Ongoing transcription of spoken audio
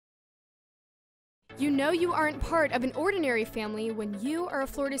You know you aren't part of an ordinary family when you are a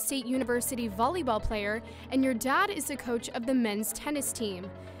Florida State University volleyball player and your dad is the coach of the men's tennis team.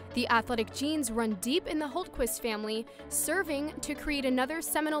 The athletic genes run deep in the Hultquist family, serving to create another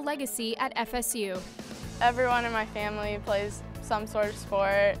Seminole legacy at FSU. Everyone in my family plays some sort of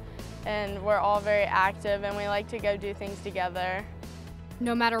sport, and we're all very active and we like to go do things together.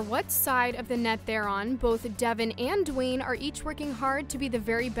 No matter what side of the net they're on, both Devin and Dwayne are each working hard to be the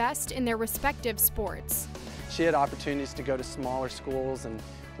very best in their respective sports. She had opportunities to go to smaller schools, and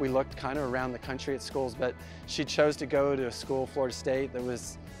we looked kind of around the country at schools, but she chose to go to a school, Florida State, that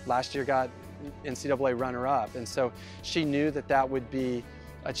was last year got NCAA runner-up, and so she knew that that would be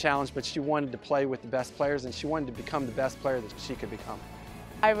a challenge, but she wanted to play with the best players, and she wanted to become the best player that she could become.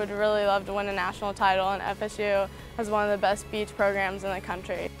 I would really love to win a national title, and FSU has one of the best beach programs in the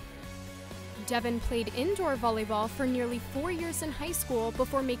country. Devin played indoor volleyball for nearly 4 years in high school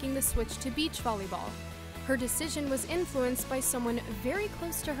before making the switch to beach volleyball. Her decision was influenced by someone very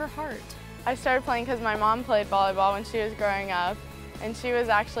close to her heart. I started playing because my mom played volleyball when she was growing up, and she was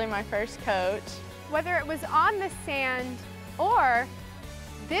actually my first coach. Whether it was on the sand or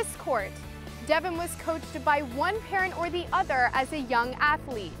this court, Devin was coached by one parent or the other as a young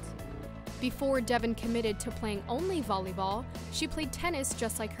athlete. Before Devin committed to playing only volleyball, she played tennis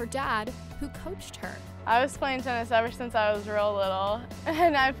just like her dad, who coached her. I was playing tennis ever since I was real little,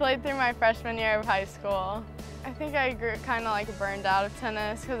 and I played through my freshman year of high school. I think I grew kind of like burned out of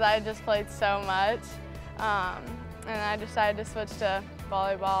tennis because I just played so much, and I decided to switch to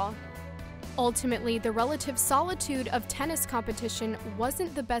volleyball. Ultimately, the relative solitude of tennis competition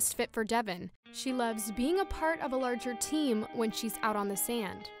wasn't the best fit for Devin. She loves being a part of a larger team when she's out on the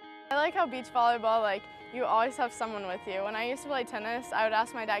sand. I like how beach volleyball, you always have someone with you. When I used to play tennis, I would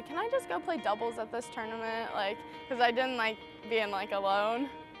ask my dad, can I just go play doubles at this tournament? Because I didn't like being alone.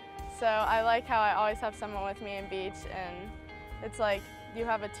 So I like how I always have someone with me in beach, and it's like you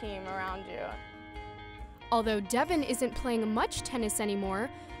have a team around you. Although Devin isn't playing much tennis anymore,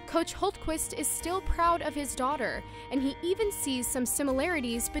 Coach Hultquist is still proud of his daughter, and he even sees some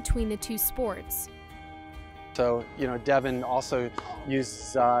similarities between the two sports. So, Devin also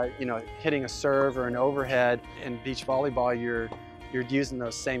uses, hitting a serve or an overhead. In beach volleyball, you're using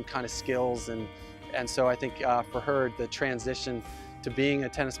those same kind of skills, and so I think for her, the transition to being a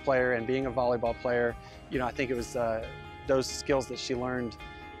tennis player and being a volleyball player, I think it was those skills that she learned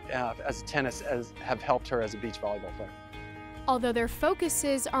as a tennis have helped her as a beach volleyball player. Although their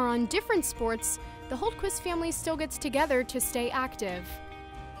focuses are on different sports, the Hultquist family still gets together to stay active.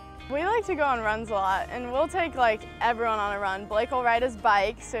 We like to go on runs a lot, and we'll take everyone on a run. Blake will ride his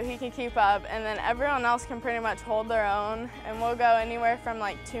bike so he can keep up, and then everyone else can pretty much hold their own, and we'll go anywhere from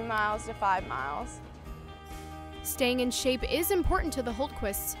 2 miles to 5 miles. Staying in shape is important to the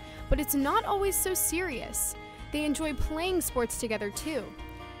Hultquists, but it's not always so serious. They enjoy playing sports together too.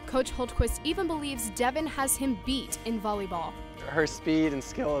 Coach Hultquist even believes Devin has him beat in volleyball. Her speed and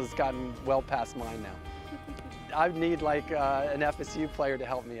skill has gotten well past mine now. I need an FSU player to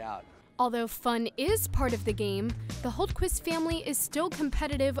help me out. Although fun is part of the game, the Hultquist family is still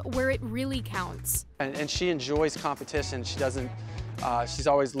competitive where it really counts. And she enjoys competition. She doesn't, she's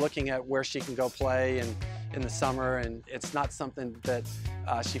always looking at where she can go play in the summer, and it's not something that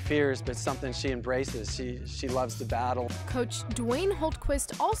she fears, but something she embraces. She loves to battle. Coach Dwayne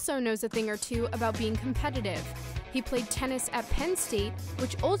Hultquist also knows a thing or two about being competitive. He played tennis at Penn State,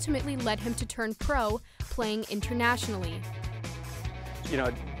 which ultimately led him to turn pro, playing internationally.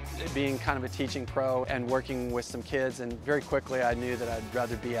 Being kind of a teaching pro and working with some kids, and very quickly I knew that I'd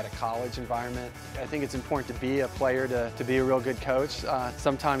rather be at a college environment. I think it's important to be a player to be a real good coach.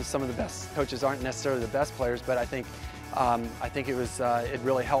 Sometimes some of the best coaches aren't necessarily the best players, but I think it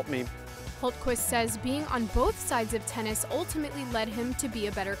really helped me. Hultquist says being on both sides of tennis ultimately led him to be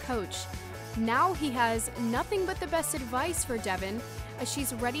a better coach. Now he has nothing but the best advice for Devin, as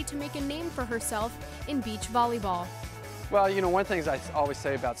she's ready to make a name for herself in beach volleyball. Well, one of the things I always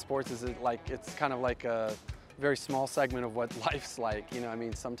say about sports is that it's kind of like a very small segment of what life's like.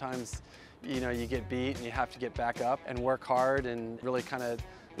 Sometimes you get beat and you have to get back up and work hard, and really kind of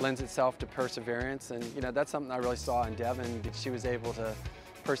lends itself to perseverance. And that's something I really saw in Devin. She was able to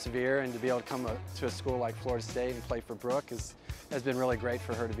persevere, and to be able to come to a school like Florida State and play for Brooke has been really great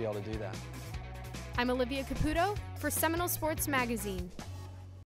for her to be able to do that. I'm Olivia Caputo for Seminole Sports Magazine.